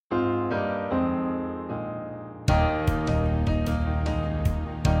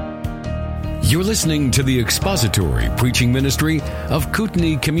You're listening to the expository preaching ministry of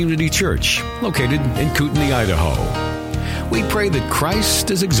Kootenai Community Church, located in Kootenai, Idaho. We pray that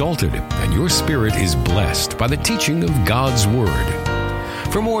Christ is exalted and your spirit is blessed by the teaching of God's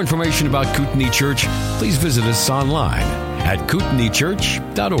Word. For more information about Kootenai Church, please visit us online at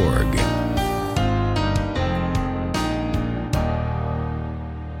kootenaichurch.org.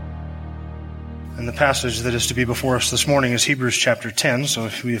 And the passage that is to be before us this morning is Hebrews chapter 10. So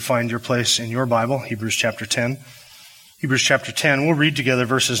if you find your place in your Bible, Hebrews chapter 10. Hebrews chapter 10, we'll read together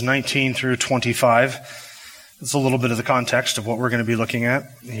verses 19 through 25. It's a little bit of the context of what we're going to be looking at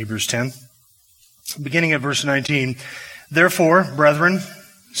in Hebrews 10. Beginning at verse 19, "Therefore, brethren,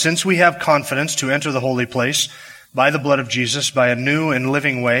 since we have confidence to enter the holy place by the blood of Jesus, by a new and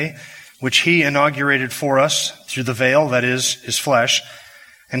living way, which he inaugurated for us through the veil, that is, his flesh,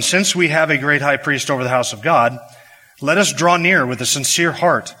 and since we have a great high priest over the house of God, let us draw near with a sincere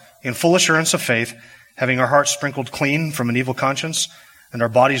heart, in full assurance of faith, having our hearts sprinkled clean from an evil conscience, and our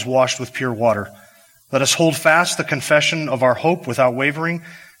bodies washed with pure water. Let us hold fast the confession of our hope without wavering,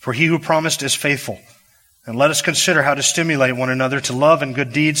 for he who promised is faithful. And let us consider how to stimulate one another to love and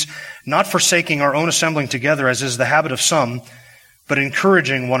good deeds, not forsaking our own assembling together, as is the habit of some, but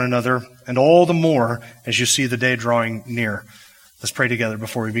encouraging one another, and all the more as you see the day drawing near." Let's pray together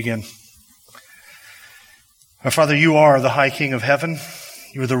before we begin. Our Father, you are the high King of heaven.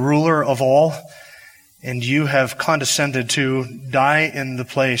 You are the ruler of all, and you have condescended to die in the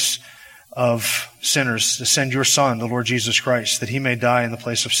place of sinners, to send your Son, the Lord Jesus Christ, that he may die in the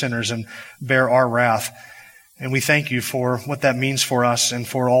place of sinners and bear our wrath. And we thank you for what that means for us and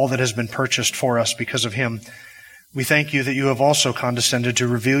for all that has been purchased for us because of him. We thank you that you have also condescended to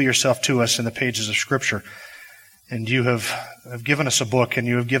reveal yourself to us in the pages of Scripture. And you have given us a book, and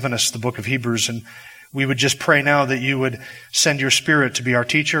you have given us the book of Hebrews. And we would just pray now that you would send your Spirit to be our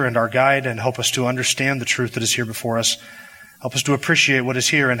teacher and our guide and help us to understand the truth that is here before us. Help us to appreciate what is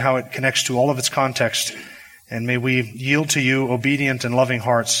here and how it connects to all of its context. And may we yield to you obedient and loving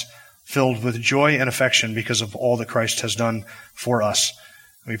hearts filled with joy and affection because of all that Christ has done for us.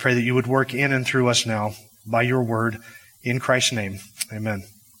 We pray that you would work in and through us now by your word in Christ's name. Amen.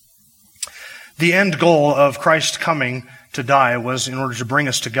 The end goal of Christ coming to die was in order to bring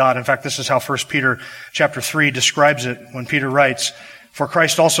us to God. In fact, this is how 1 Peter chapter 3 describes it when Peter writes, "For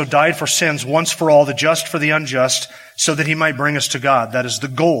Christ also died for sins once for all, the just for the unjust, so that he might bring us to God." That is the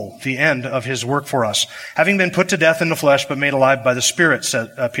goal, the end of his work for us. "Having been put to death in the flesh, but made alive by the Spirit,"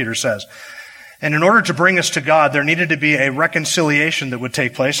 Peter says. And in order to bring us to God, there needed to be a reconciliation that would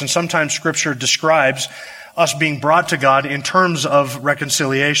take place. And sometimes Scripture describes us being brought to God in terms of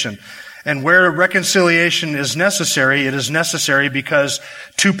reconciliation. And where reconciliation is necessary, it is necessary because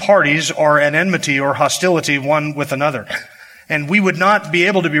two parties are at enmity or hostility one with another. And we would not be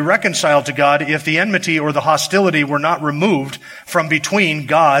able to be reconciled to God if the enmity or the hostility were not removed from between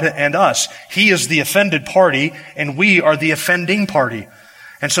God and us. He is the offended party, and we are the offending party.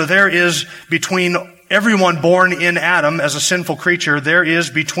 And so there is between everyone born in Adam as a sinful creature, there is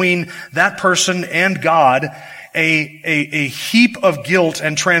between that person and God a heap of guilt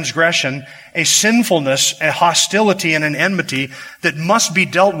and transgression, a sinfulness, a hostility, and an enmity that must be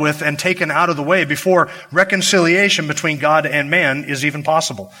dealt with and taken out of the way before reconciliation between God and man is even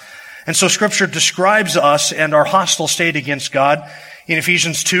possible. And so Scripture describes us and our hostile state against God in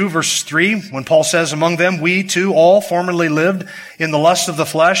Ephesians 2, verse 3, when Paul says, "Among them we too all formerly lived in the lust of the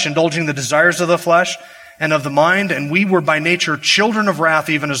flesh, indulging the desires of the flesh and of the mind, and we were by nature children of wrath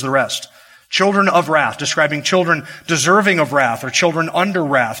even as the rest." Children of wrath, describing children deserving of wrath, or children under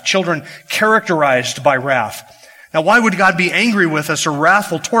wrath, children characterized by wrath. Now, why would God be angry with us or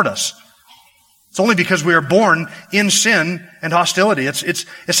wrathful toward us? It's only because we are born in sin and hostility.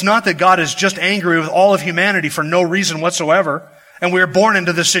 It's not that God is just angry with all of humanity for no reason whatsoever. And we are born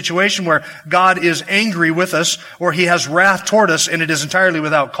into this situation where God is angry with us, or he has wrath toward us, and it is entirely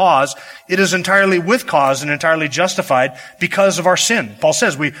without cause. It is entirely with cause and entirely justified because of our sin. Paul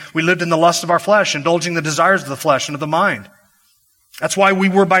says we lived in the lust of our flesh, indulging the desires of the flesh and of the mind. That's why we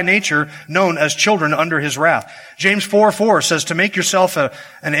were by nature known as children under his wrath. James 4:4 says to make yourself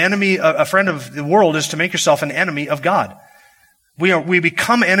an enemy, a friend of the world is to make yourself an enemy of God. We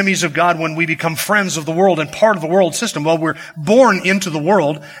become enemies of God when we become friends of the world and part of the world system. Well, we're born into the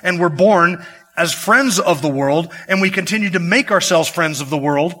world, and we're born as friends of the world, and we continue to make ourselves friends of the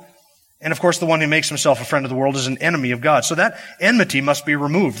world. And of course, the one who makes himself a friend of the world is an enemy of God. So that enmity must be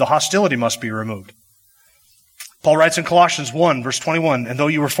removed. The hostility must be removed. Paul writes in Colossians 1, verse 21, "And though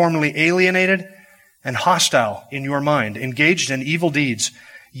you were formerly alienated and hostile in your mind, engaged in evil deeds,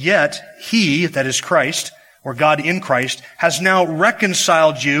 yet he," that is Christ, or God in Christ, has now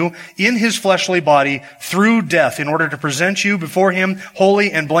reconciled you in his fleshly body through death in order to present you before him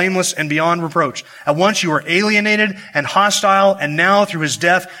holy and blameless and beyond reproach. At once you were alienated and hostile, and now through his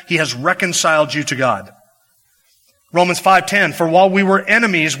death he has reconciled you to God. Romans 5:10, for while we were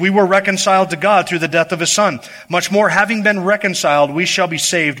enemies, we were reconciled to God through the death of his Son. Much more, having been reconciled, we shall be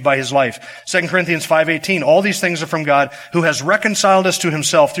saved by his life. 2 Corinthians 5:18, all these things are from God, who has reconciled us to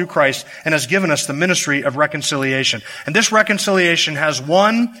himself through Christ and has given us the ministry of reconciliation. And this reconciliation has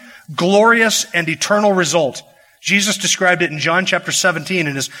one glorious and eternal result. Jesus described it in John chapter 17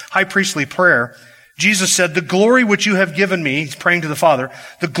 in his high priestly prayer. Jesus said, the glory which you have given me, he's praying to the Father,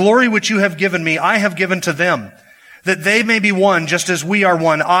 the glory which you have given me, I have given to them, that they may be one, just as we are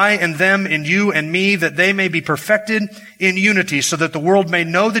one, I and them and you and me, that they may be perfected in unity, so that the world may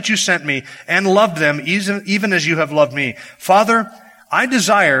know that you sent me and loved them, even as you have loved me. Father, I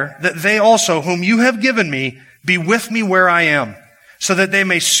desire that they also, whom you have given me, be with me where I am, so that they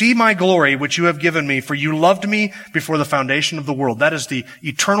may see my glory which you have given me, for you loved me before the foundation of the world. That is the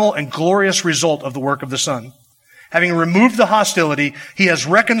eternal and glorious result of the work of the Son. Having removed the hostility, he has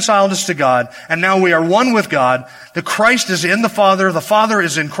reconciled us to God, and now we are one with God. The Christ is in the Father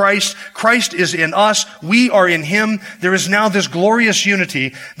is in Christ, Christ is in us, we are in him. There is now this glorious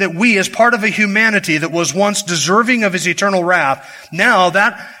unity that we, as part of a humanity that was once deserving of his eternal wrath, now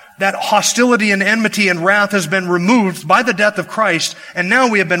that hostility and enmity and wrath has been removed by the death of Christ, and now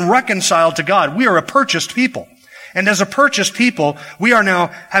we have been reconciled to God. We are a purchased people. And as a purchased people, we are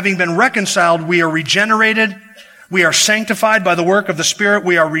now, having been reconciled, we are regenerated, we are sanctified by the work of the Spirit.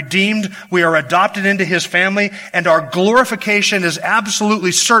 We are redeemed. We are adopted into his family. And our glorification is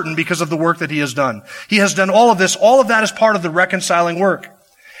absolutely certain because of the work that he has done. He has done all of this. All of that is part of the reconciling work.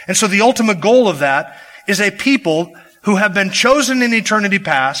 And so the ultimate goal of that is a people who have been chosen in eternity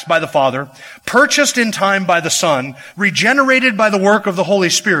past by the Father, purchased in time by the Son, regenerated by the work of the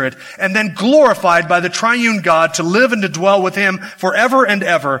Holy Spirit, and then glorified by the triune God to live and to dwell with him forever and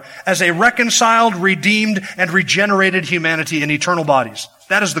ever as a reconciled, redeemed, and regenerated humanity in eternal bodies.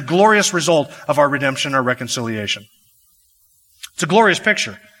 That is the glorious result of our redemption, our reconciliation. It's a glorious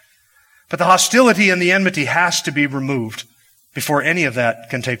picture. But the hostility and the enmity has to be removed before any of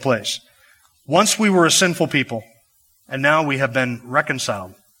that can take place. Once we were a sinful people, and now we have been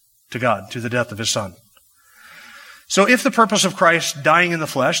reconciled to God through the death of his Son. So if the purpose of Christ dying in the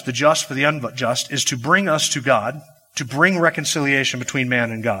flesh, the just for the unjust, is to bring us to God, to bring reconciliation between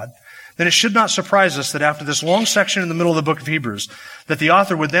man and God, then it should not surprise us that after this long section in the middle of the book of Hebrews, that the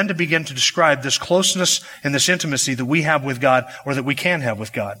author would then begin to describe this closeness and this intimacy that we have with God, or that we can have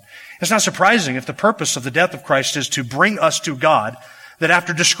with God. It's not surprising if the purpose of the death of Christ is to bring us to God, that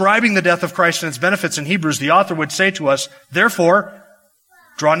after describing the death of Christ and its benefits in Hebrews, the author would say to us, therefore,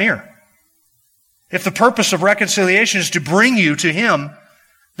 draw near. If the purpose of reconciliation is to bring you to him,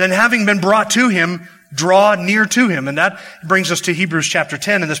 then having been brought to him, draw near to him. And that brings us to Hebrews chapter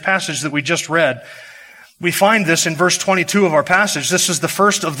 10 in this passage that we just read. We find this in verse 22 of our passage. This is the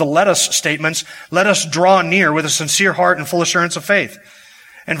first of the let us statements. Let us draw near with a sincere heart and full assurance of faith.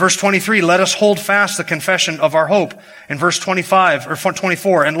 In verse 23, let us hold fast the confession of our hope. In verse 25 or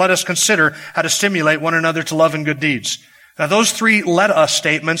 24, and let us consider how to stimulate one another to love and good deeds. Now those three let us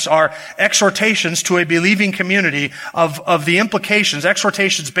statements are exhortations to a believing community of the implications,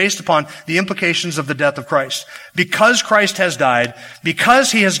 exhortations based upon the implications of the death of Christ. Because Christ has died,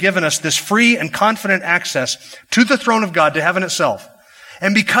 because he has given us this free and confident access to the throne of God, to heaven itself,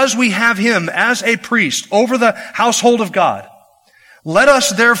 and because we have him as a priest over the household of God, let us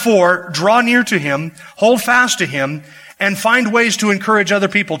therefore draw near to him, hold fast to him, and find ways to encourage other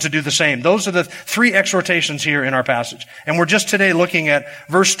people to do the same. Those are the three exhortations here in our passage. And we're just today looking at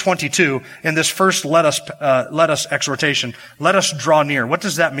verse 22 in this first let us exhortation. Let us draw near. What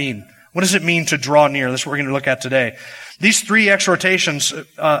does that mean? What does it mean to draw near? That's what we're going to look at today. These three exhortations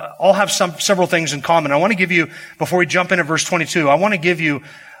all have several things in common. I want to give you, before we jump in at verse 22, I want to give you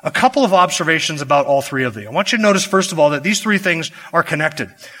a couple of observations about all three of them. I want you to notice, first of all, that these three things are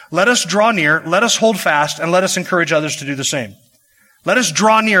connected. Let us draw near, let us hold fast, and let us encourage others to do the same. Let us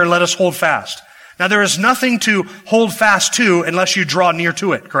draw near, and let us hold fast. Now, there is nothing to hold fast to unless you draw near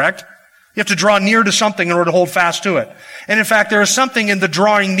to it, correct? You have to draw near to something in order to hold fast to it. And in fact, there is something in the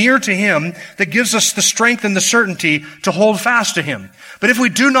drawing near to him that gives us the strength and the certainty to hold fast to him. But if we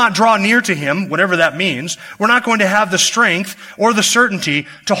do not draw near to him, whatever that means, we're not going to have the strength or the certainty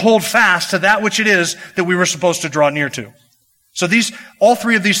to hold fast to that which it is that we were supposed to draw near to. So all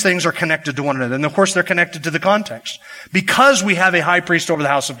three of these things are connected to one another. And of course, they're connected to the context. Because we have a high priest over the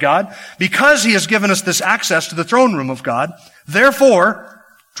house of God, because he has given us this access to the throne room of God, therefore,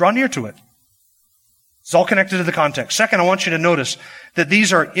 draw near to it. It's all connected to the context. Second, I want you to notice that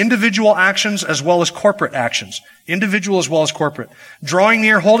these are individual actions as well as corporate actions. Individual as well as corporate. Drawing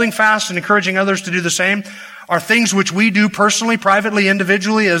near, holding fast, and encouraging others to do the same are things which we do personally, privately,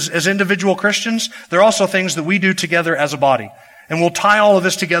 individually as individual Christians. They're also things that we do together as a body. And we'll tie all of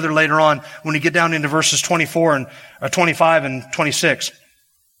this together later on when we get down into verses 25 and 26.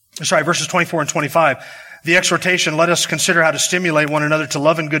 Verses 24 and 25. The exhortation, let us consider how to stimulate one another to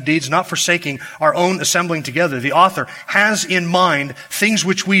love and good deeds, not forsaking our own assembling together. The author has in mind things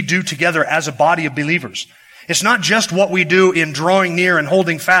which we do together as a body of believers. It's not just what we do in drawing near and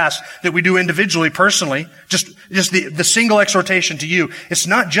holding fast that we do individually, personally, just the single exhortation to you. It's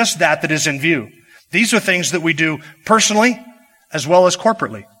not just that is in view. These are things that we do personally as well as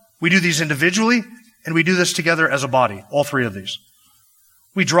corporately. We do these individually and we do this together as a body, all three of these.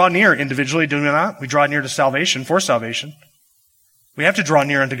 We draw near individually, do we not? We draw near to salvation, for salvation. We have to draw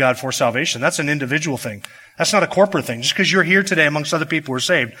near unto God for salvation. That's an individual thing. That's not a corporate thing. Just because you're here today amongst other people who are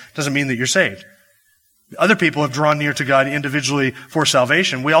saved doesn't mean that you're saved. Other people have drawn near to God individually for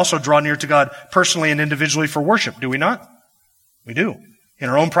salvation. We also draw near to God personally and individually for worship, do we not? We do. In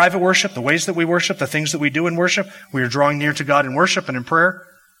our own private worship, the ways that we worship, the things that we do in worship, we are drawing near to God in worship and in prayer.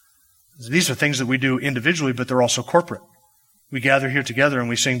 These are things that we do individually, but they're also corporate. We gather here together and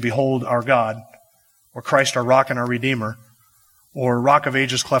we sing, Behold our God, or Christ our rock and our Redeemer, or Rock of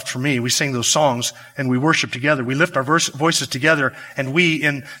Ages cleft for me. We sing those songs and we worship together. We lift our voices together, and we,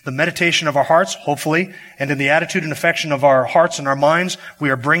 in the meditation of our hearts, hopefully, and in the attitude and affection of our hearts and our minds, we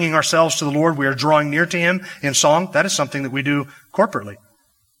are bringing ourselves to the Lord. We are drawing near to Him in song. That is something that we do corporately.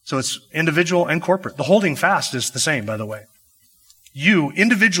 So it's individual and corporate. The holding fast is the same, by the way. You,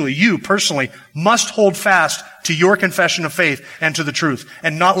 individually, you personally, must hold fast to your confession of faith and to the truth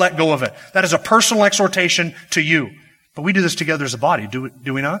and not let go of it. That is a personal exhortation to you. But we do this together as a body,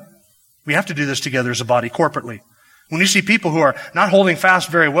 do we not? We have to do this together as a body, corporately. When you see people who are not holding fast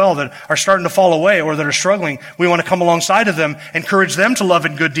very well, that are starting to fall away or that are struggling, we want to come alongside of them, encourage them to love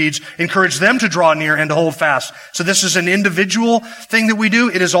and good deeds, encourage them to draw near and to hold fast. So this is an individual thing that we do.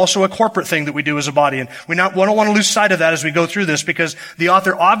 It is also a corporate thing that we do as a body. And we don't want to lose sight of that as we go through this, because the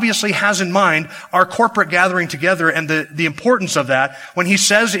author obviously has in mind our corporate gathering together and the importance of that when he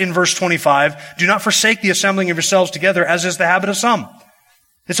says in verse 25, do not forsake the assembling of yourselves together, as is the habit of some.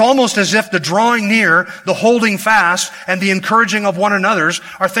 It's almost as if the drawing near, the holding fast, and the encouraging of one another's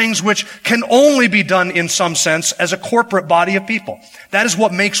are things which can only be done in some sense as a corporate body of people. That is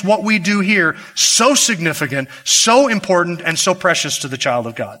what makes what we do here so significant, so important, and so precious to the child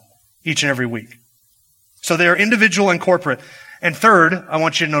of God each and every week. So they are individual and corporate. And third, I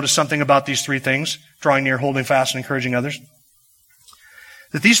want you to notice something about these three things, drawing near, holding fast, and encouraging others.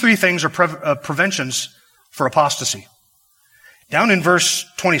 That these three things are preventions for apostasy. Down in verse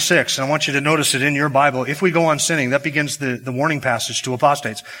 26, and I want you to notice it in your Bible, if we go on sinning, that begins the warning passage to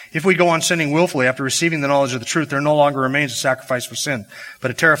apostates. If we go on sinning willfully after receiving the knowledge of the truth, there no longer remains a sacrifice for sin,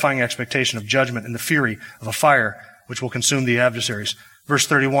 but a terrifying expectation of judgment and the fury of a fire which will consume the adversaries. Verse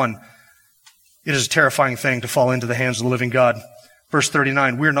 31, it is a terrifying thing to fall into the hands of the living God. Verse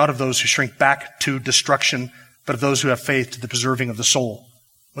 39, we are not of those who shrink back to destruction, but of those who have faith to the preserving of the soul.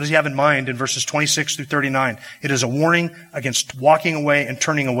 What does he have in mind in verses 26 through 39? It is a warning against walking away and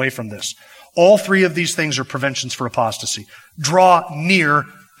turning away from this. All three of these things are preventions for apostasy. Draw near,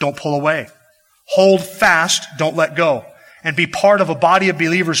 don't pull away. Hold fast, don't let go. And be part of a body of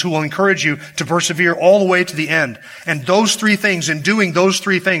believers who will encourage you to persevere all the way to the end. And those three things, in doing those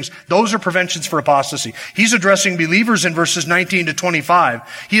three things, those are preventions for apostasy. He's addressing believers in verses 19 to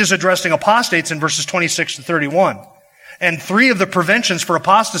 25. He is addressing apostates in verses 26 to 31. And three of the preventions for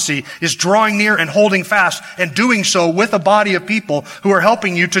apostasy is drawing near and holding fast, and doing so with a body of people who are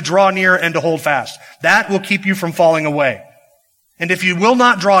helping you to draw near and to hold fast. That will keep you from falling away. And if you will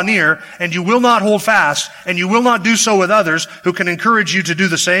not draw near, and you will not hold fast, and you will not do so with others who can encourage you to do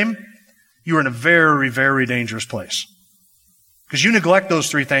the same, you are in a very, very dangerous place. Because you neglect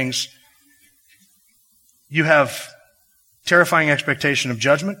those three things, you have terrifying expectation of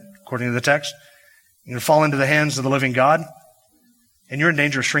judgment, according to the text. You're going to fall into the hands of the living God, and you're in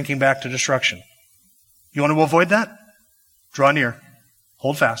danger of shrinking back to destruction. You want to avoid that? Draw near,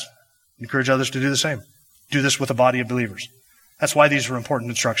 hold fast, encourage others to do the same. Do this with a body of believers. That's why these are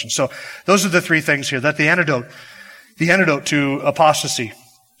important instructions. So those are the three things here. That the antidote to apostasy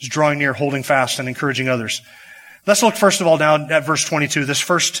is drawing near, holding fast, and encouraging others. Let's look first of all down at verse 22, this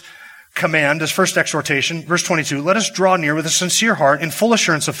first command, this first exhortation. Verse 22, let us draw near with a sincere heart in full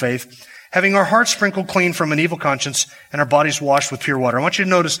assurance of faith, having our hearts sprinkled clean from an evil conscience and our bodies washed with pure water. I want you to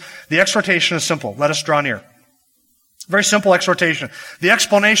notice the exhortation is simple. Let us draw near. Very simple exhortation. The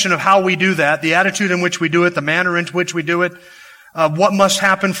explanation of how we do that, the attitude in which we do it, the manner in which we do it, what must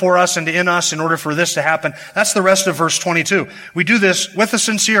happen for us and in us in order for this to happen. That's the rest of verse 22. We do this with a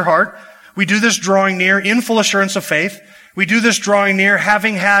sincere heart. We do this drawing near in full assurance of faith. We do this drawing near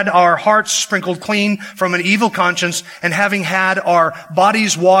having had our hearts sprinkled clean from an evil conscience and having had our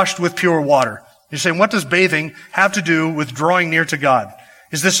bodies washed with pure water. You're saying, what does bathing have to do with drawing near to God?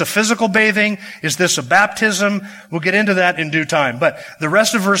 Is this a physical bathing? Is this a baptism? We'll get into that in due time. But the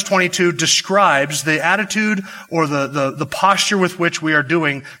rest of verse 22 describes the attitude or the posture with which we are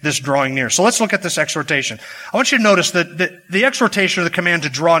doing this drawing near. So let's look at this exhortation. I want you to notice that the exhortation or the command to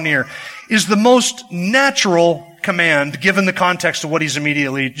draw near is the most natural command given the context of what he's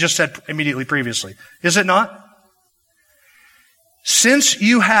just said immediately previously. Is it not? Since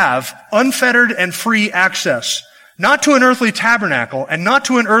you have unfettered and free access, not to an earthly tabernacle, and not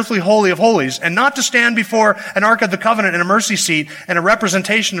to an earthly holy of holies, and not to stand before an ark of the covenant and a mercy seat and a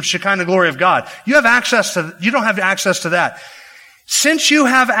representation of Shekinah glory of God. You don't have access to that. Since you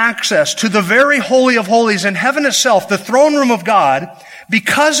have access to the very holy of holies in heaven itself, the throne room of God,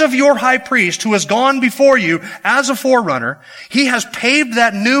 because of your high priest who has gone before you as a forerunner, he has paved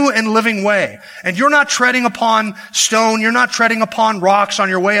that new and living way. And you're not treading upon stone, you're not treading upon rocks on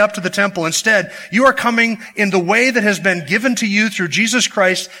your way up to the temple. Instead, you are coming in the way that has been given to you through Jesus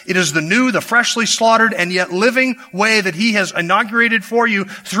Christ. It is the new, the freshly slaughtered, and yet living way that he has inaugurated for you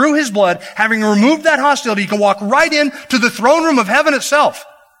through his blood. Having removed that hostility, you can walk right in to the throne room of heaven itself.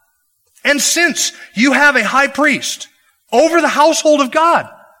 And since you have a high priest over the household of God,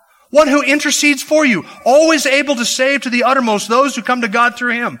 one who intercedes for you, always able to save to the uttermost those who come to God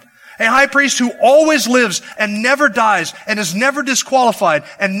through him. A high priest who always lives and never dies and is never disqualified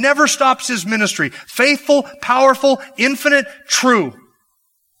and never stops his ministry. Faithful, powerful, infinite, true.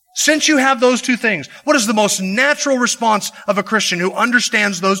 Since you have those two things, what is the most natural response of a Christian who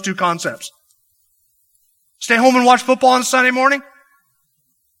understands those two concepts? Stay home and watch football on Sunday morning?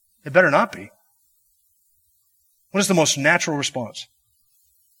 It better not be. What is the most natural response?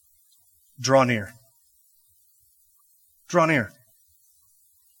 Draw near. Draw near.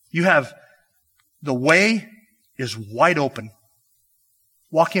 You have, the way is wide open.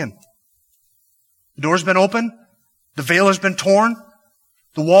 Walk in. The door's been open. The veil has been torn.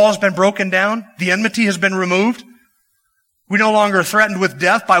 The wall has been broken down. The enmity has been removed. We no longer are threatened with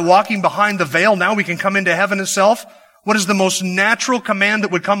death by walking behind the veil. Now we can come into heaven itself. What is the most natural command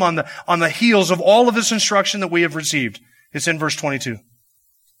that would come on the heels of all of this instruction that we have received? It's in verse 22.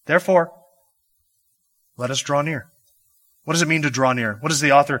 Therefore, let us draw near. What does it mean to draw near? What is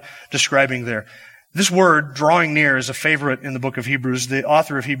the author describing there? This word, drawing near, is a favorite in the book of Hebrews. The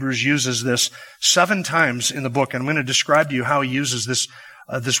author of Hebrews uses this 7 times in the book, and I'm going to describe to you how he uses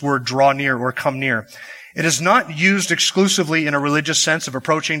this word draw near or come near. It is not used exclusively in a religious sense of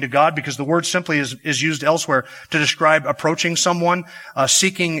approaching to God, because the word simply is used elsewhere to describe approaching someone,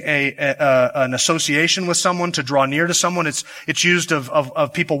 seeking an association with someone, to draw near to someone. It's used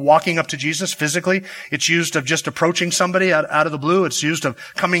of people walking up to Jesus physically. It's used of just approaching somebody out of the blue. It's used of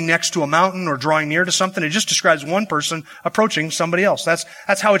coming next to a mountain or drawing near to something. It just describes one person approaching somebody else. That's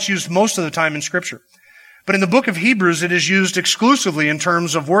how it's used most of the time in Scripture. But in the book of Hebrews, it is used exclusively in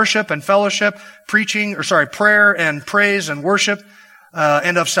terms of worship and fellowship, prayer and praise and worship,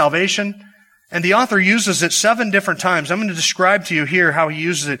 and of salvation. And the author uses it 7 different times. I'm going to describe to you here how he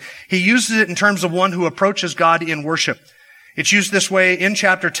uses it. He uses it in terms of one who approaches God in worship. It's used this way in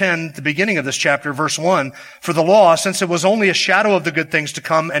chapter 10, the beginning of this chapter, verse 1. For the law, since it was only a shadow of the good things to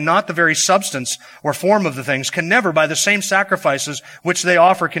come and not the very substance or form of the things, can never, by the same sacrifices which they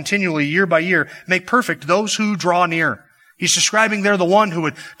offer continually year by year, make perfect those who draw near. He's describing there the one who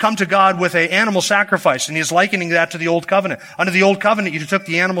would come to God with an animal sacrifice, and he's likening that to the Old Covenant. Under the Old Covenant, you took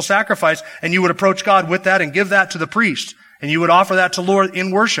the animal sacrifice, and you would approach God with that and give that to the priest, and you would offer that to the Lord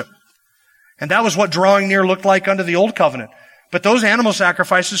in worship. And that was what drawing near looked like under the Old Covenant. But those animal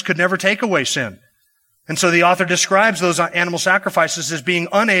sacrifices could never take away sin. And so the author describes those animal sacrifices as being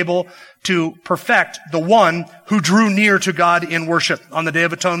unable to perfect the one who drew near to God in worship on the Day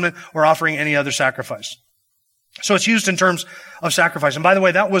of Atonement or offering any other sacrifice. So it's used in terms of sacrifice. And by the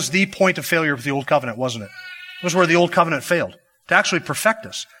way, that was the point of failure with the Old Covenant, wasn't it? It was where the Old Covenant failed, to actually perfect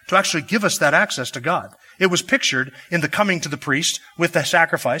us, to actually give us that access to God. It was pictured in the coming to the priest with the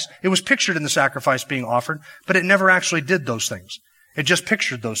sacrifice. It was pictured in the sacrifice being offered, but it never actually did those things. It just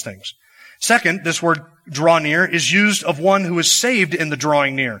pictured those things. Second, this word draw near is used of one who is saved in the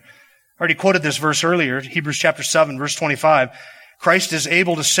drawing near. I already quoted this verse earlier, Hebrews chapter 7, verse 25. Christ is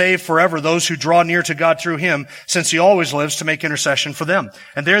able to save forever those who draw near to God through him, since he always lives to make intercession for them.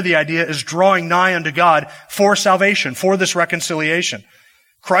 And there the idea is drawing nigh unto God for salvation, for this reconciliation.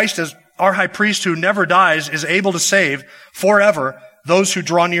 Christ, as our high priest who never dies, is able to save forever those who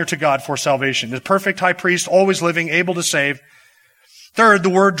draw near to God for salvation. The perfect high priest, always living, able to save. Third, the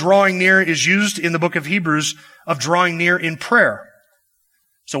word drawing near is used in the book of Hebrews of drawing near in prayer.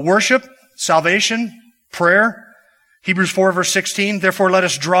 So worship, salvation, prayer. Hebrews 4 verse 16, therefore let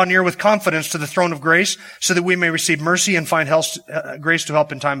us draw near with confidence to the throne of grace so that we may receive mercy and find grace to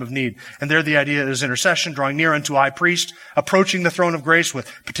help in time of need. And there the idea is intercession, drawing near unto a high priest, approaching the throne of grace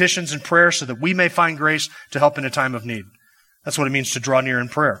with petitions and prayer so that we may find grace to help in a time of need. That's what it means to draw near in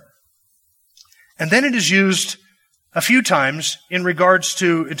prayer. And then it is used a few times in regards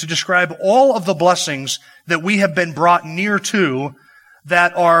to describe all of the blessings that we have been brought near to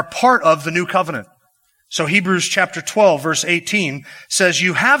that are part of the new covenant. So Hebrews chapter 12 verse 18 says,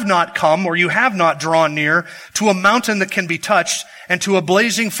 you have not come or you have not drawn near to a mountain that can be touched and to a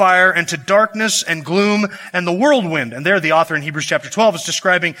blazing fire and to darkness and gloom and the whirlwind. And there the author in Hebrews chapter 12 is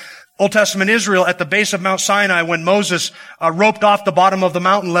describing Old Testament Israel at the base of Mount Sinai when Moses roped off the bottom of the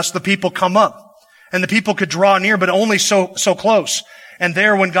mountain lest the people come up. And the people could draw near, but only so close. And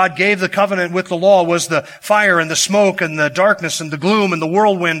there, when God gave the covenant with the law, was the fire and the smoke and the darkness and the gloom and the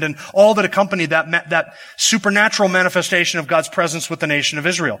whirlwind and all that accompanied that supernatural manifestation of God's presence with the nation of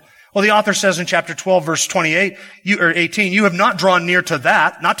Israel. Well, the author says in chapter 12, verse 18, you have not drawn near to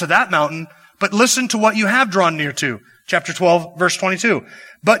that, not to that mountain, but listen to what you have drawn near to. Chapter 12, verse 22.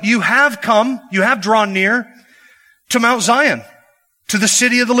 But you have drawn near to Mount Zion, to the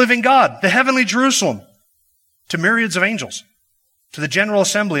city of the living God, the heavenly Jerusalem, to myriads of angels, to the general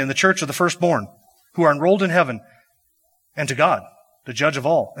assembly and the church of the firstborn who are enrolled in heaven, and to God, the judge of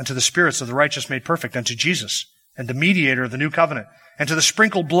all, and to the spirits of the righteous made perfect, and to Jesus, and the mediator of the new covenant, and to the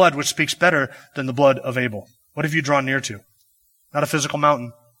sprinkled blood which speaks better than the blood of Abel. What have you drawn near to? Not a physical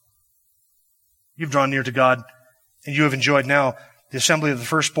mountain. You've drawn near to God, and you have enjoyed now the assembly of the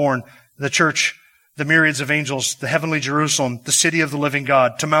firstborn, the church, the myriads of angels, the heavenly Jerusalem, the city of the living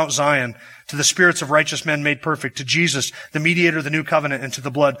God, to Mount Zion, to the spirits of righteous men made perfect, to Jesus, the mediator of the new covenant, and to the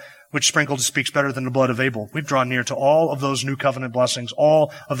blood which sprinkled speaks better than the blood of Abel. We've drawn near to all of those new covenant blessings,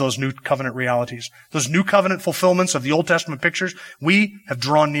 all of those new covenant realities. Those new covenant fulfillments of the Old Testament pictures, we have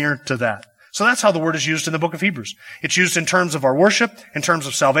drawn near to that. So that's how the word is used in the book of Hebrews. It's used in terms of our worship, in terms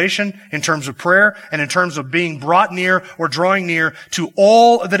of salvation, in terms of prayer, and in terms of being brought near or drawing near to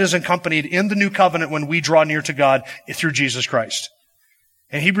all that is accompanied in the new covenant when we draw near to God through Jesus Christ.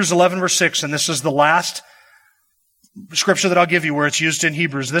 In Hebrews 11 verse 6, and this is the last scripture that I'll give you where it's used in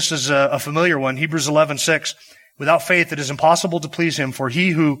Hebrews. This is a familiar one. Hebrews 11:6. Without faith it is impossible to please him, for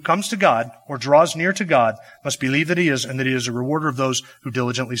he who comes to God or draws near to God must believe that he is, and that he is a rewarder of those who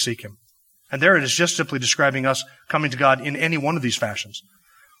diligently seek him. And there it is just simply describing us coming to God in any one of these fashions.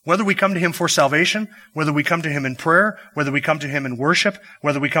 Whether we come to him for salvation, whether we come to him in prayer, whether we come to him in worship,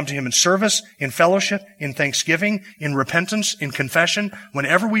 whether we come to him in service, in fellowship, in thanksgiving, in repentance, in confession,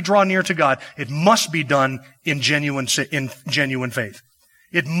 whenever we draw near to God, it must be done in genuine faith.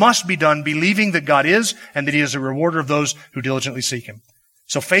 It must be done believing that God is and that he is a rewarder of those who diligently seek him.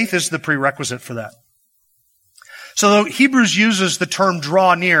 So faith is the prerequisite for that. So Hebrews uses the term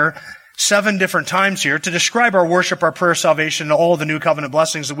draw near 7 different times here to describe our worship, our prayer, salvation, and all of the new covenant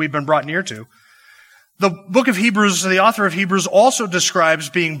blessings that we've been brought near to. The book of Hebrews, the author of Hebrews also describes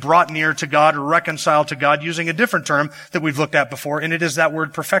being brought near to God or reconciled to God using a different term that we've looked at before, and it is that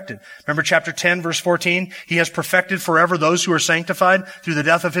word perfected. Remember chapter 10, verse 14? He has perfected forever those who are sanctified through the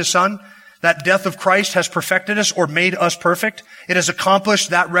death of his Son. That death of Christ has perfected us or made us perfect. It has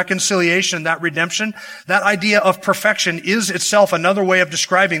accomplished that reconciliation, that redemption. That idea of perfection is itself another way of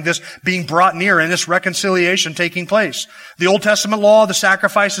describing this being brought near and this reconciliation taking place. The Old Testament law, the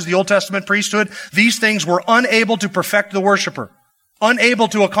sacrifices, the Old Testament priesthood, these things were unable to perfect the worshiper, unable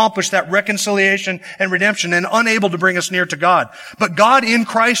to accomplish that reconciliation and redemption, and unable to bring us near to God. But God in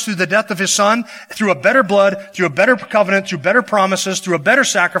Christ, through the death of his Son, through a better blood, through a better covenant, through better promises, through a better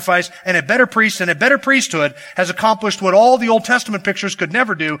sacrifice, and a better priest and a better priesthood, has accomplished what all the Old Testament pictures could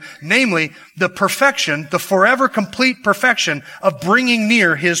never do, namely the perfection, the forever complete perfection of bringing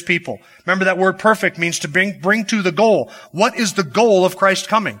near his people. Remember that word perfect means to bring to the goal. What is the goal of Christ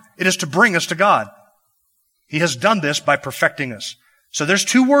coming? It is to bring us to God. He has done this by perfecting us. So there's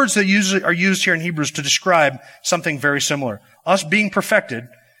 2 words that are used here in Hebrews to describe something very similar. Us being perfected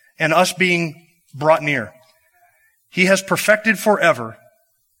and us being brought near. He has perfected forever,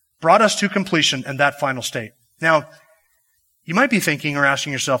 brought us to completion and that final state. Now, you might be thinking or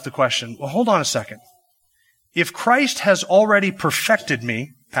asking yourself the question, well, hold on a second. if Christ has already perfected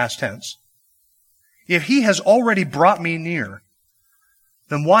me, past tense, if he has already brought me near,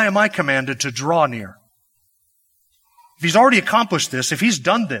 then why am I commanded to draw near? If he's already accomplished this, if he's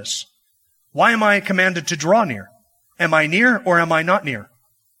done this, why am I commanded to draw near? Am I near or am I not near?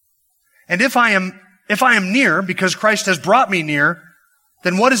 And if I am near because Christ has brought me near,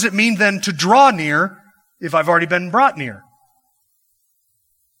 then what does it mean then to draw near if I've already been brought near?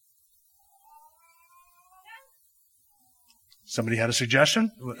 Somebody had a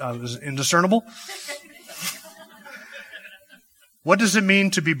suggestion? I was indiscernible. What does it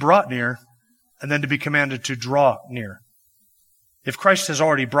mean to be brought near and then to be commanded to draw near? If Christ has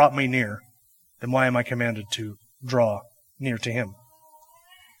already brought me near, then why am I commanded to draw near to him?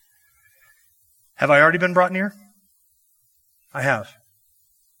 Have I already been brought near? I have.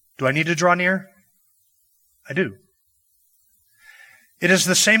 Do I need to draw near? I do. It is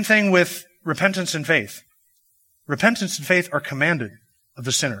the same thing with repentance and faith. Repentance and faith are commanded of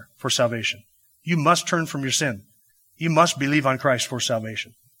the sinner for salvation. You must turn from your sin. You must believe on Christ for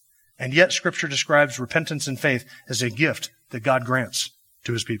salvation. And yet Scripture describes repentance and faith as a gift that God grants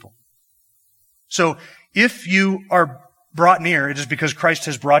to his people. So if you are brought near, it is because Christ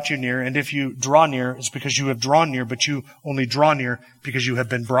has brought you near. And if you draw near, it's because you have drawn near, but you only draw near because you have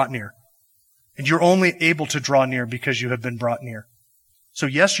been brought near. And you're only able to draw near because you have been brought near. So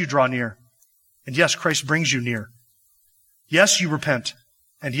yes, you draw near. And yes, Christ brings you near. Yes, you repent.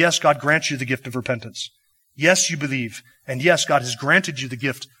 And yes, God grants you the gift of repentance. Yes, you believe. And yes, God has granted you the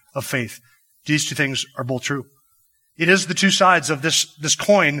gift of faith. These two things are both true. It is the two sides of this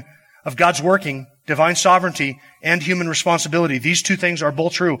coin of God's working, divine sovereignty, and human responsibility. These two things are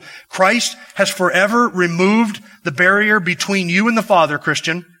both true. Christ has forever removed the barrier between you and the Father,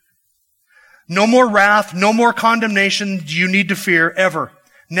 Christian. No more wrath, no more condemnation you need to fear, ever.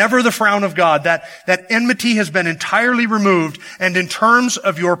 Never the frown of God. That enmity has been entirely removed. And in terms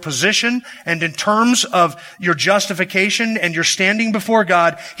of your position and in terms of your justification and your standing before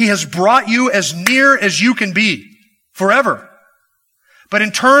God, he has brought you as near as you can be forever. But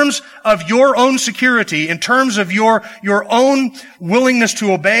in terms of your own security, in terms of your own willingness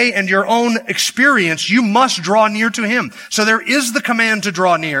to obey and your own experience, you must draw near to him. So there is the command to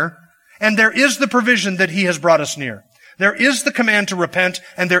draw near, and there is the provision that he has brought us near. There is the command to repent,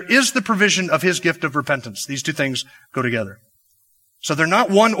 and there is the provision of his gift of repentance. These two things go together. So they're not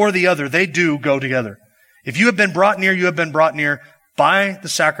one or the other. They do go together. If you have been brought near, you have been brought near by the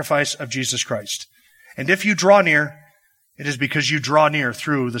sacrifice of Jesus Christ. And if you draw near, it is because you draw near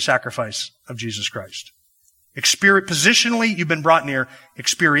through the sacrifice of Jesus Christ. Positionally, you've been brought near.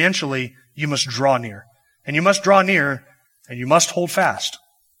 Experientially, you must draw near. And you must draw near, and you must hold fast.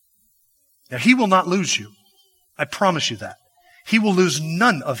 Now, he will not lose you. I promise you that. He will lose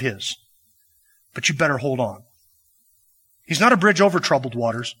none of his. But you better hold on. He's not a bridge over troubled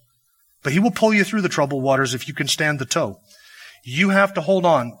waters, but he will pull you through the troubled waters if you can stand the tow. You have to hold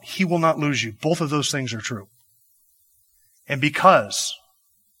on. He will not lose you. Both of those things are true. And because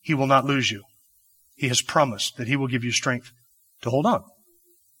he will not lose you, he has promised that he will give you strength to hold on.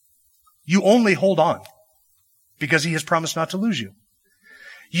 You only hold on because he has promised not to lose you.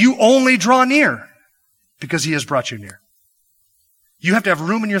 You only draw near because he has brought you near. You have to have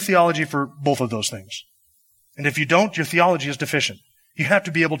room in your theology for both of those things. And if you don't, your theology is deficient. You have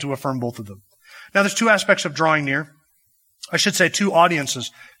to be able to affirm both of them. Now, there's two aspects of drawing near. I should say two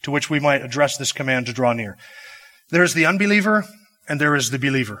audiences to which we might address this command to draw near. There is the unbeliever and there is the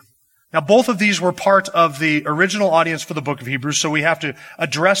believer. Now, both of these were part of the original audience for the book of Hebrews, so we have to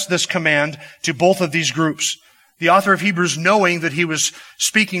address this command to both of these groups. The author of Hebrews, knowing that he was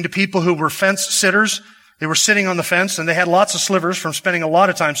speaking to people who were fence sitters, they were sitting on the fence, and they had lots of slivers from spending a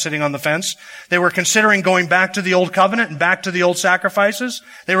lot of time sitting on the fence. They were considering going back to the old covenant and back to the old sacrifices.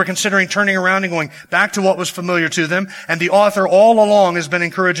 They were considering turning around and going back to what was familiar to them. And the author all along has been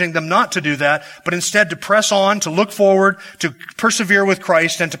encouraging them not to do that, but instead to press on, to look forward, to persevere with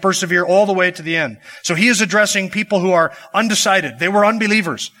Christ, and to persevere all the way to the end. So he is addressing people who are undecided. They were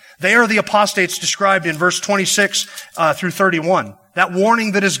unbelievers. They are the apostates described in verse 26 through 31. That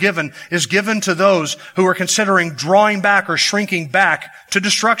warning that is given to those who are considering drawing back or shrinking back to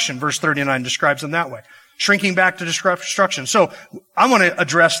destruction. Verse 39 describes them that way. Shrinking back to destruction. So I want to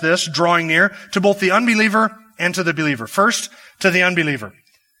address this, drawing near, to both the unbeliever and to the believer. First, to the unbeliever.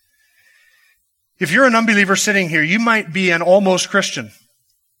 If you're an unbeliever sitting here, you might be an almost Christian.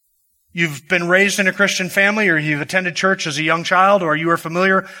 You've been raised in a Christian family, or you've attended church as a young child, or you are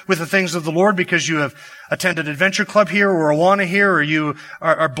familiar with the things of the Lord because you have attended Adventure Club here or Awana here, or you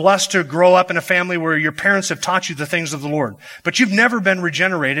are blessed to grow up in a family where your parents have taught you the things of the Lord. But you've never been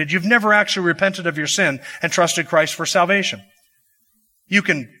regenerated. You've never actually repented of your sin and trusted Christ for salvation. You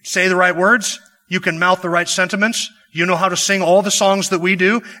can say the right words. You can mouth the right sentiments. You know how to sing all the songs that we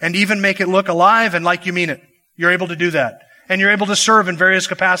do and even make it look alive and like you mean it. You're able to do that. And you're able to serve in various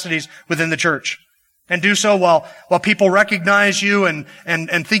capacities within the church. And do so while people recognize you and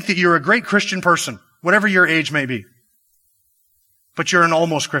think that you're a great Christian person, whatever your age may be. But you're an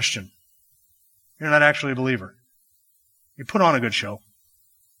almost Christian. You're not actually a believer. You put on a good show.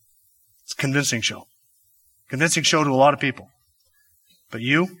 It's a convincing show. Convincing show to a lot of people. But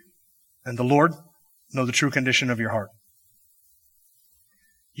you and the Lord know the true condition of your heart.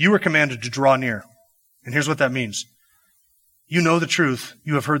 You are commanded to draw near. And here's what that means. You know the truth.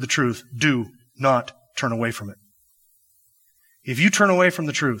 You have heard the truth. Do not turn away from it. If you turn away from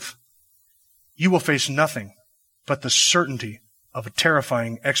the truth, you will face nothing but the certainty of a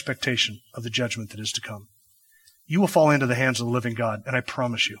terrifying expectation of the judgment that is to come. You will fall into the hands of the living God, and I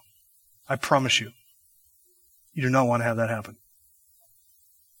promise you, you do not want to have that happen.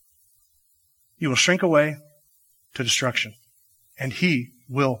 You will shrink away to destruction, and He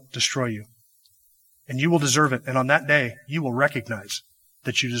will destroy you. And you will deserve it. And on that day, you will recognize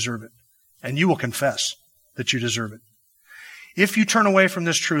that you deserve it. And you will confess that you deserve it. If you turn away from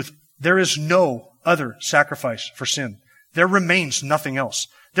this truth, there is no other sacrifice for sin. There remains nothing else.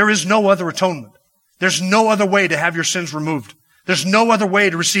 There is no other atonement. There's no other way to have your sins removed. There's no other way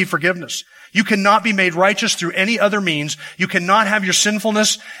to receive forgiveness. You cannot be made righteous through any other means. You cannot have your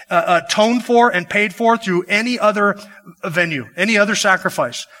sinfulness atoned for and paid for through any other venue, any other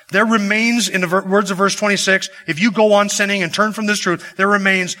sacrifice. There remains, in the words of verse 26, if you go on sinning and turn from this truth, there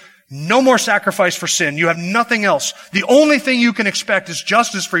remains no more sacrifice for sin. You have nothing else. The only thing you can expect is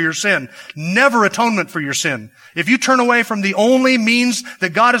justice for your sin, never atonement for your sin. If you turn away from the only means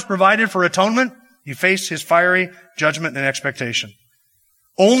that God has provided for atonement, you face His fiery judgment and expectation.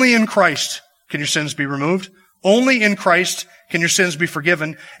 Only in Christ can your sins be removed. Only in Christ can your sins be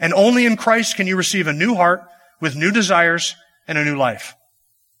forgiven. And only in Christ can you receive a new heart with new desires and a new life.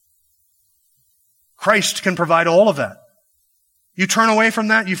 Christ can provide all of that. You turn away from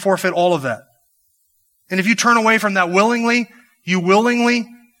that, you forfeit all of that. And if you turn away from that willingly, you willingly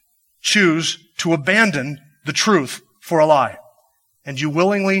choose to abandon the truth for a lie. And you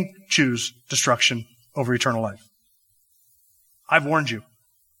willingly choose destruction over eternal life. I've warned you.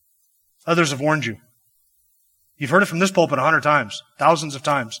 Others have warned you. You've heard it from this pulpit 100 times, thousands of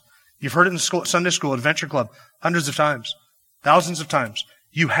times. You've heard it in Sunday school, Adventure Club, hundreds of times, thousands of times.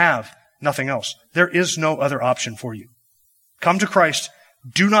 You have nothing else. There is no other option for you. Come to Christ.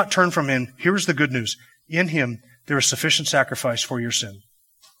 Do not turn from Him. Here is the good news. In Him, there is sufficient sacrifice for your sin.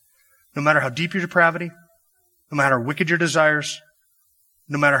 No matter how deep your depravity, no matter how wicked your desires,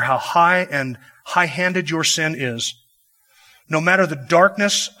 no matter how high and high-handed your sin is, no matter the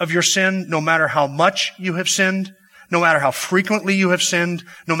darkness of your sin, no matter how much you have sinned, no matter how frequently you have sinned,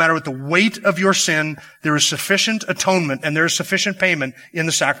 no matter what the weight of your sin, there is sufficient atonement and there is sufficient payment in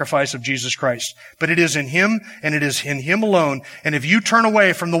the sacrifice of Jesus Christ. But it is in Him and it is in Him alone. And if you turn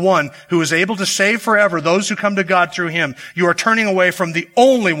away from the one who is able to save forever those who come to God through Him, you are turning away from the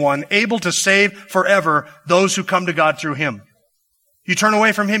only one able to save forever those who come to God through Him. You turn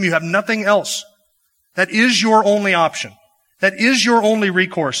away from Him, you have nothing else. That is your only option. That is your only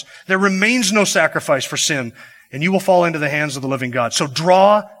recourse. There remains no sacrifice for sin, and you will fall into the hands of the living God. So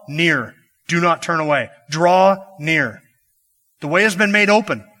draw near. Do not turn away. Draw near. The way has been made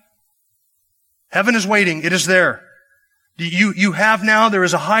open. Heaven is waiting. It is there. You have now, there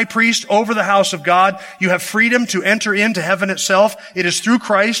is a high priest over the house of God. You have freedom to enter into heaven itself. It is through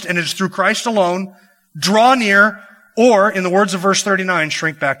Christ, and it is through Christ alone. Draw near, or, in the words of verse 39,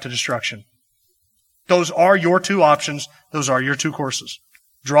 shrink back to destruction. Those are your two options. Those are your two courses.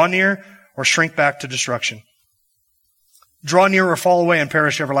 Draw near or shrink back to destruction. Draw near or fall away and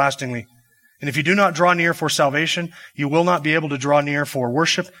perish everlastingly. And if you do not draw near for salvation, you will not be able to draw near for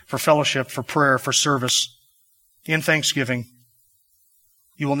worship, for fellowship, for prayer, for service, in thanksgiving.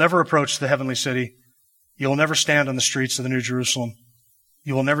 You will never approach the heavenly city. You will never stand on the streets of the New Jerusalem.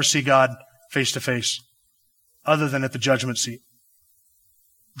 You will never see God face to face, other than at the judgment seat.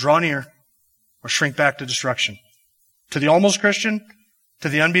 Draw near or shrink back to destruction. To the almost Christian, to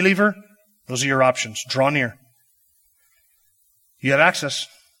the unbeliever, those are your options. Draw near. You have access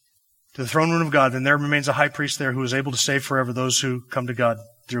to the throne room of God, then there remains a high priest there who is able to save forever those who come to God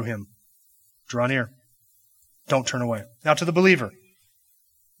through Him. Draw near. Don't turn away. Now to the believer.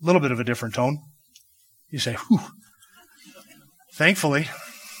 A little bit of a different tone. You say, whew. Thankfully,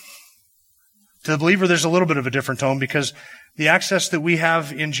 to the believer, there's a little bit of a different tone because the access that we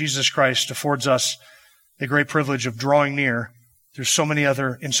have in Jesus Christ affords us the great privilege of drawing near in so many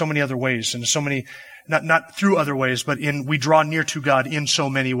other ways, and so many, not through other ways, but we draw near to God in so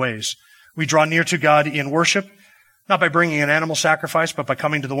many ways. We draw near to God in worship, not by bringing an animal sacrifice, but by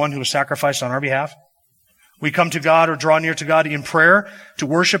coming to the one who was sacrificed on our behalf. We come to God or draw near to God in prayer to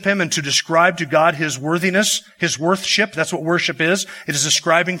worship Him and to describe to God His worthiness, His worthship. That's what worship is. It is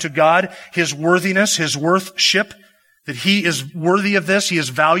ascribing to God His worthiness, His worthship, that He is worthy of this, He is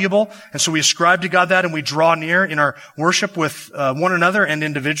valuable. And so we ascribe to God that, and we draw near in our worship with one another and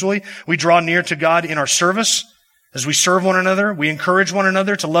individually. We draw near to God in our service. As we serve one another, we encourage one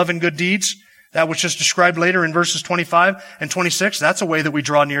another to love and good deeds. That which is described later in verses 25 and 26, that's a way that we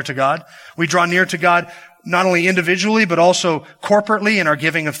draw near to God. We draw near to God not only individually, but also corporately in our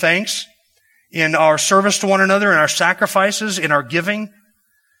giving of thanks, in our service to one another, in our sacrifices, in our giving,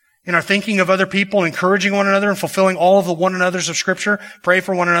 in our thinking of other people, encouraging one another and fulfilling all of the one another's of Scripture. Pray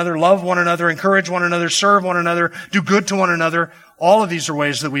for one another, love one another, encourage one another, serve one another, do good to one another. All of these are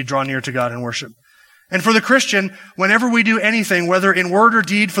ways that we draw near to God in worship. And for the Christian, whenever we do anything, whether in word or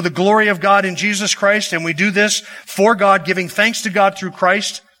deed, for the glory of God in Jesus Christ, and we do this for God, giving thanks to God through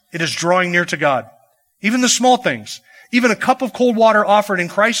Christ, it is drawing near to God. Even the small things, even a cup of cold water offered in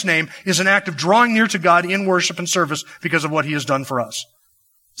Christ's name is an act of drawing near to God in worship and service because of what He has done for us.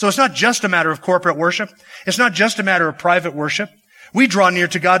 So it's not just a matter of corporate worship. It's not just a matter of private worship. We draw near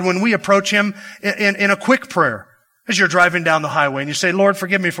to God when we approach Him in a quick prayer. As you're driving down the highway and you say, Lord,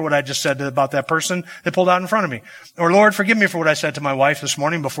 forgive me for what I just said about that person that pulled out in front of me. Or Lord, forgive me for what I said to my wife this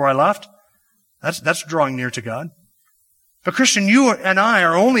morning before I left. That's drawing near to God. But Christian, you and I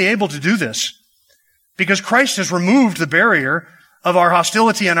are only able to do this because Christ has removed the barrier of our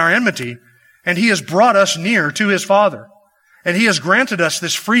hostility and our enmity, and He has brought us near to His Father. And He has granted us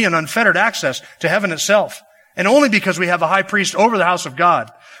this free and unfettered access to heaven itself. And only because we have a high priest over the house of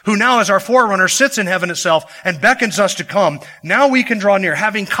God, who now as our forerunner sits in heaven itself and beckons us to come, now we can draw near,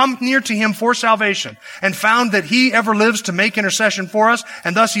 having come near to Him for salvation, and found that He ever lives to make intercession for us,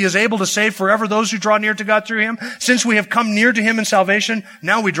 and thus He is able to save forever those who draw near to God through Him. Since we have come near to Him in salvation,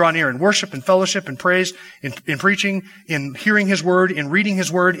 now we draw near in worship and fellowship and praise, in preaching, in hearing His Word, in reading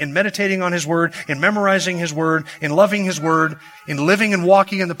His Word, in meditating on His Word, in memorizing His Word, in loving His Word, in living and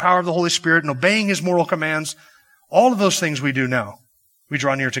walking in the power of the Holy Spirit, and obeying His moral commands. All of those things we do now. We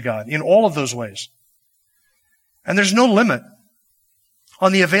draw near to God in all of those ways. And there's no limit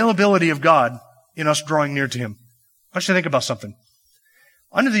on the availability of God in us drawing near to Him. I want you to think about something.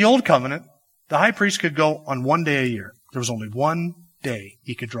 Under the Old Covenant, the high priest could go on one day a year. There was only one day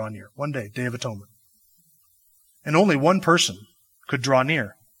he could draw near. One day, Day of Atonement. And only one person could draw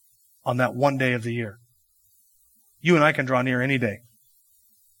near on that one day of the year. You and I can draw near any day.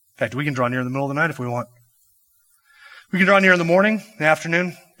 In fact, we can draw near in the middle of the night if we want. We can draw near in the morning, in the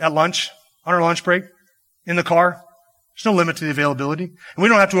afternoon, at lunch, on our lunch break, in the car. There's no limit to the availability. And we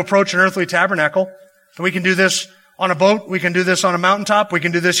don't have to approach an earthly tabernacle. And we can do this on a boat. We can do this on a mountaintop. We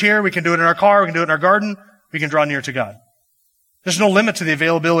can do this here. We can do it in our car. We can do it in our garden. We can draw near to God. There's no limit to the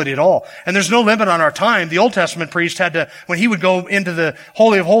availability at all. And there's no limit on our time. The Old Testament priest had to, when he would go into the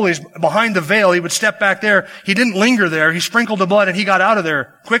Holy of Holies behind the veil, he would step back there. He didn't linger there. He sprinkled the blood and he got out of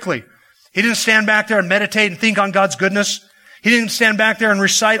there quickly. He didn't stand back there and meditate and think on God's goodness. He didn't stand back there and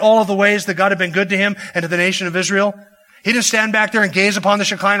recite all of the ways that God had been good to him and to the nation of Israel. He didn't stand back there and gaze upon the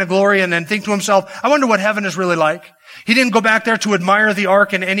Shekinah glory and then think to himself, I wonder what heaven is really like. He didn't go back there to admire the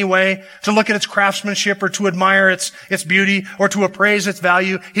ark in any way, to look at its craftsmanship or to admire its beauty or to appraise its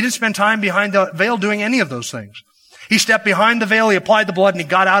value. He didn't spend time behind the veil doing any of those things. He stepped behind the veil, he applied the blood, and he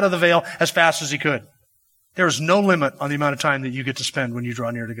got out of the veil as fast as he could. There is no limit on the amount of time that you get to spend when you draw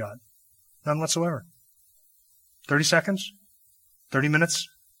near to God. None whatsoever. 30 seconds? 30 minutes?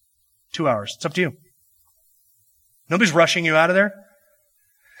 2 hours. It's up to you. Nobody's rushing you out of there.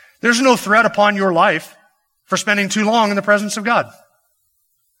 There's no threat upon your life for spending too long in the presence of God.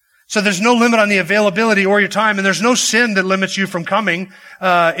 So there's no limit on the availability or your time, and there's no sin that limits you from coming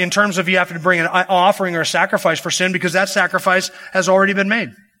in terms of you have to bring an offering or a sacrifice for sin, because that sacrifice has already been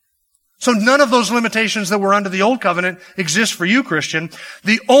made. So none of those limitations that were under the Old Covenant exist for you, Christian.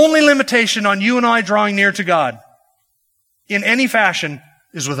 The only limitation on you and I drawing near to God in any fashion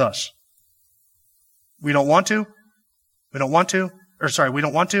is with us. We don't want to. We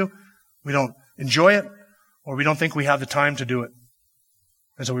don't enjoy it, or we don't think we have the time to do it.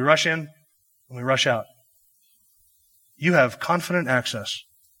 And so we rush in and we rush out. You have confident access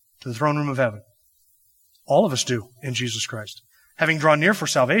to the throne room of heaven. All of us do in Jesus Christ. having drawn near for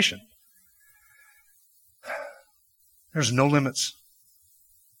salvation. There's no limits.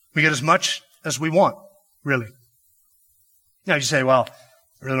 We get as much as we want, really. Now you say, well,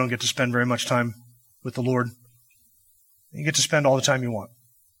 I really don't get to spend very much time with the Lord. You get to spend all the time you want.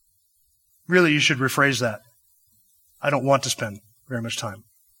 Really, you should rephrase that. I don't want to spend very much time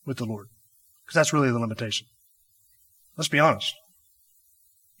with the Lord. Because that's really the limitation. Let's be honest.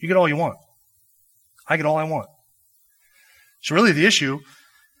 You get all you want. I get all I want. So really the issue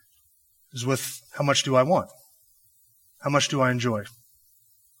is with how much do I want? How much do I enjoy?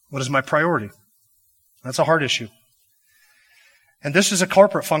 What is my priority? That's a hard issue. And this is a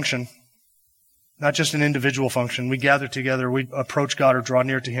corporate function, not just an individual function. We gather together, we approach God or draw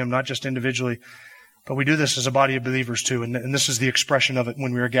near to Him, not just individually, but we do this as a body of believers too. And this is the expression of it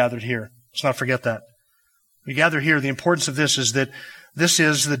when we are gathered here. Let's not forget that. We gather here. The importance of this is that this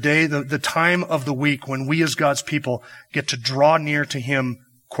is the day, the time of the week when we as God's people get to draw near to Him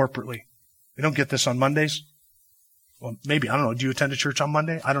corporately. We don't get this on Mondays. Well, maybe, I don't know. Do you attend a church on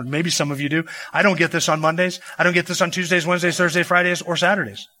Monday? Maybe some of you do. I don't get this on Mondays. I don't get this on Tuesdays, Wednesdays, Thursdays, Fridays, or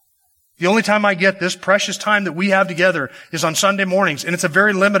Saturdays. The only time I get this precious time that we have together is on Sunday mornings, and it's a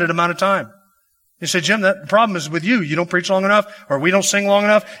very limited amount of time. You say, Jim, the problem is with you. You don't preach long enough, or we don't sing long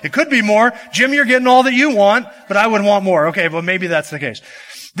enough. It could be more. Jim, you're getting all that you want, but I would want more. Okay, well, maybe that's the case.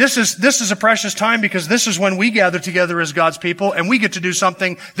 This is a precious time because this is when we gather together as God's people, and we get to do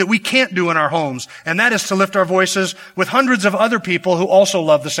something that we can't do in our homes, and that is to lift our voices with hundreds of other people who also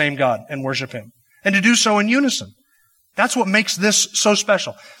love the same God and worship Him, and to do so in unison. That's what makes this so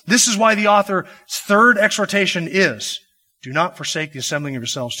special. This is why the author's third exhortation is, do not forsake the assembling of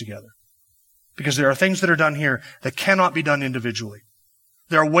yourselves together. Because there are things that are done here that cannot be done individually.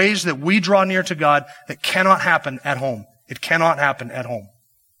 There are ways that we draw near to God that cannot happen at home. It cannot happen at home.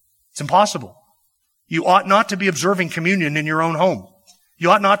 It's impossible. You ought not to be observing communion in your own home.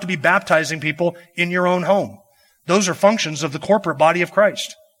 You ought not to be baptizing people in your own home. Those are functions of the corporate body of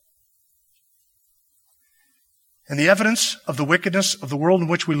Christ. And the evidence of the wickedness of the world in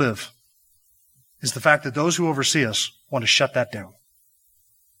which we live is the fact that those who oversee us want to shut that down.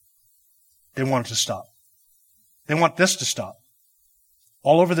 They want it to stop. They want this to stop.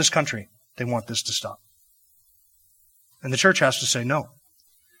 All over this country, they want this to stop. And the church has to say, no.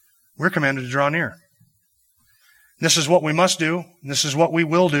 We're commanded to draw near. This is what we must do, and this is what we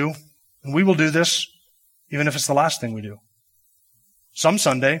will do, and we will do this even if it's the last thing we do. Some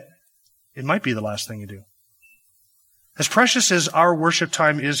Sunday, it might be the last thing you do. As precious as our worship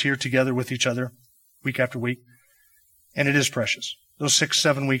time is here together with each other, week after week, and it is precious. Those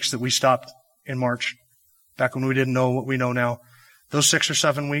 6-7 weeks that we stopped in March, back when we didn't know what we know now, those 6 or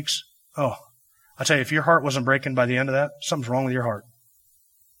 7 weeks, I'll tell you, if your heart wasn't breaking by the end of that, something's wrong with your heart.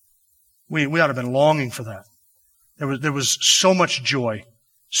 We ought to have been longing for that. There was so much joy,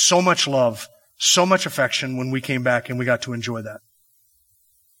 so much love, so much affection when we came back and we got to enjoy that.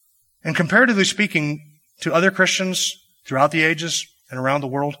 And comparatively speaking to other Christians throughout the ages and around the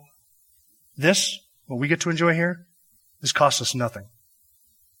world, what we get to enjoy here, this costs us nothing.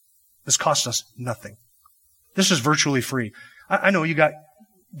 This costs us nothing. This is virtually free. I know you got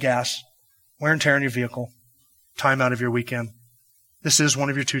gas, wear and tear in your vehicle, time out of your weekend. This is one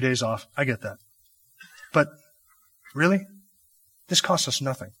of your 2 days off. I get that. But really, this costs us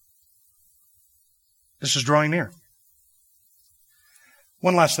nothing. This is drawing near.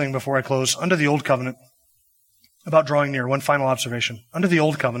 One last thing before I close. Under the Old Covenant, about drawing near, one final observation. Under the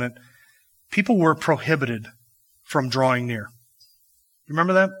Old Covenant, people were prohibited from drawing near. You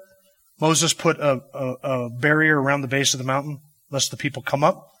remember that? Moses put a barrier around the base of the mountain, lest the people come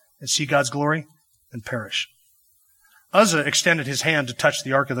up and see God's glory and perish. Uzzah extended his hand to touch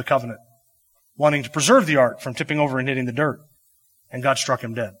the Ark of the Covenant, wanting to preserve the Ark from tipping over and hitting the dirt, and God struck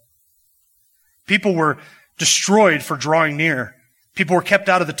him dead. People were destroyed for drawing near. People were kept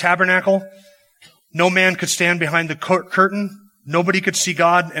out of the tabernacle. No man could stand behind the curtain. Nobody could see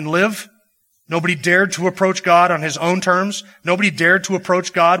God and live. Nobody dared to approach God on his own terms. Nobody dared to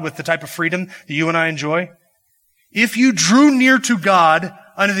approach God with the type of freedom that you and I enjoy. If you drew near to God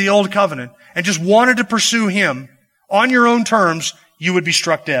under the Old Covenant and just wanted to pursue Him on your own terms, you would be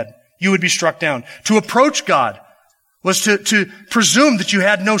struck dead. You would be struck down. To approach God was to presume that you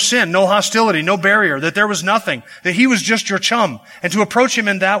had no sin, no hostility, no barrier, that there was nothing, that He was just your chum. And to approach Him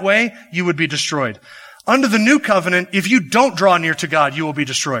in that way, you would be destroyed. Under the New Covenant, if you don't draw near to God, you will be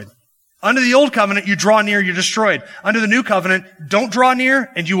destroyed. Under the Old Covenant, you draw near, you're destroyed. Under the New Covenant, don't draw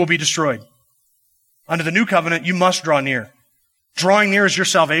near, and you will be destroyed. Under the New Covenant, you must draw near. Drawing near is your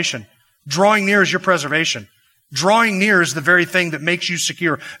salvation. Drawing near is your preservation. Drawing near is the very thing that makes you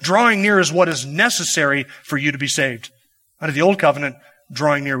secure. Drawing near is what is necessary for you to be saved. Under the old covenant,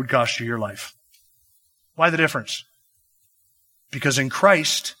 drawing near would cost you your life. Why the difference? Because in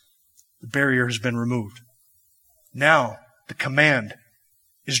Christ, the barrier has been removed. Now, the command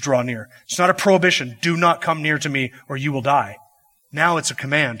is draw near. It's not a prohibition. Do not come near to me or you will die. Now it's a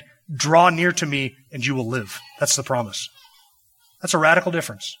command. Draw near to me and you will live. That's the promise. That's a radical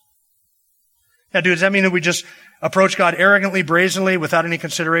difference. Now, does that mean that we just approach God arrogantly, brazenly, without any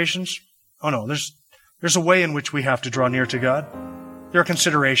considerations? Oh no, there's a way in which we have to draw near to God. There are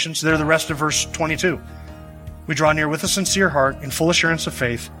considerations. They're the rest of verse 22. We draw near with a sincere heart, in full assurance of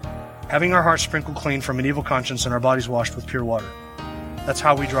faith, having our hearts sprinkled clean from an evil conscience and our bodies washed with pure water. That's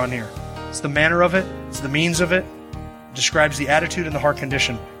how we draw near. It's the manner of it. It's the means of it. It describes the attitude and the heart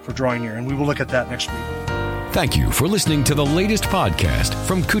condition for drawing near, and we will look at that next week. Thank you for listening to the latest podcast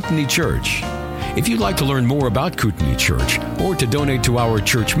from Kootenai Church. If you'd like to learn more about Kootenai Church or to donate to our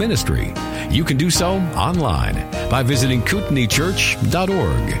church ministry, you can do so online by visiting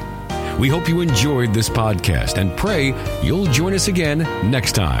kootenaichurch.org. We hope you enjoyed this podcast and pray you'll join us again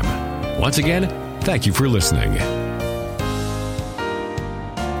next time. Once again, thank you for listening.